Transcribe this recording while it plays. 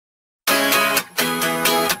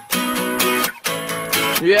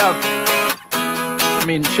Yeah. I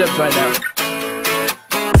mean chips right now.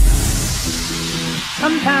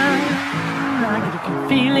 Sometimes I get a good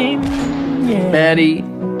feeling. Yeah. Maddie,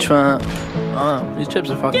 Trump. These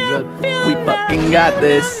chips are fucking good. We fucking got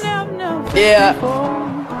this. Yeah.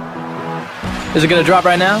 Is it gonna drop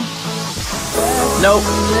right now? Nope.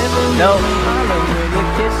 Nope.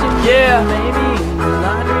 Yeah.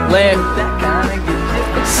 Land.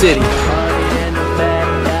 City.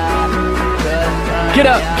 Get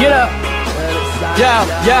up, get up.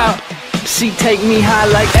 Yeah, yeah. She take me high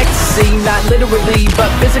like ecstasy, not literally, but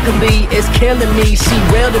physically, it's killing me. She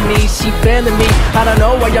real to me, she feeling me. I don't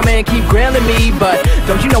know why your man keep grilling me, but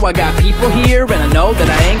don't you know I got people here, and I know that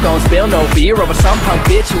I ain't gon' spill no beer over some punk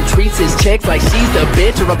bitch who treats his chicks like she's the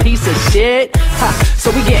bitch or a piece of shit. Ha,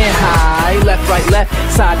 so we getting high, left, right, left,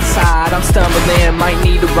 side to side. I'm stumbling, might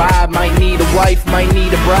need a ride, might need a wife, might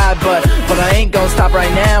need a bride, but I ain't gon' stop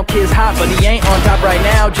right now. Kid's hot, but he ain't on top right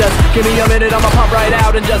now. Just give me a minute, I'ma pump right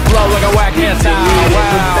out and just blow like a whack hand towel.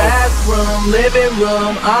 Wow. Bathroom, living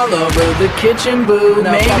room, all over the kitchen boo.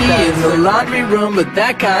 No, maybe in the laundry room, but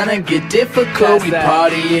that kinda get difficult. We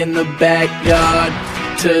party in the backyard,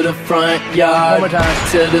 to the front yard,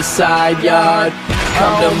 to the side yard.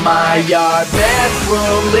 Come to my yard.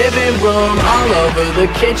 Bathroom, living room, all over the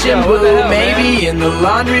kitchen boo. Maybe in the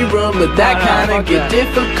laundry room, but that kinda get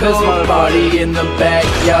difficult. Party in the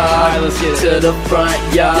backyard, to the front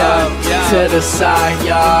yard, to the side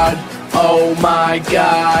yard. Oh my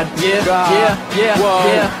God. Yeah, yeah, yeah,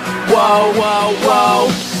 yeah. Whoa, whoa, whoa,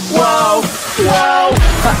 whoa, whoa.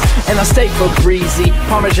 And I stay for breezy,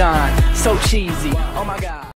 Parmesan, so cheesy. Oh my God.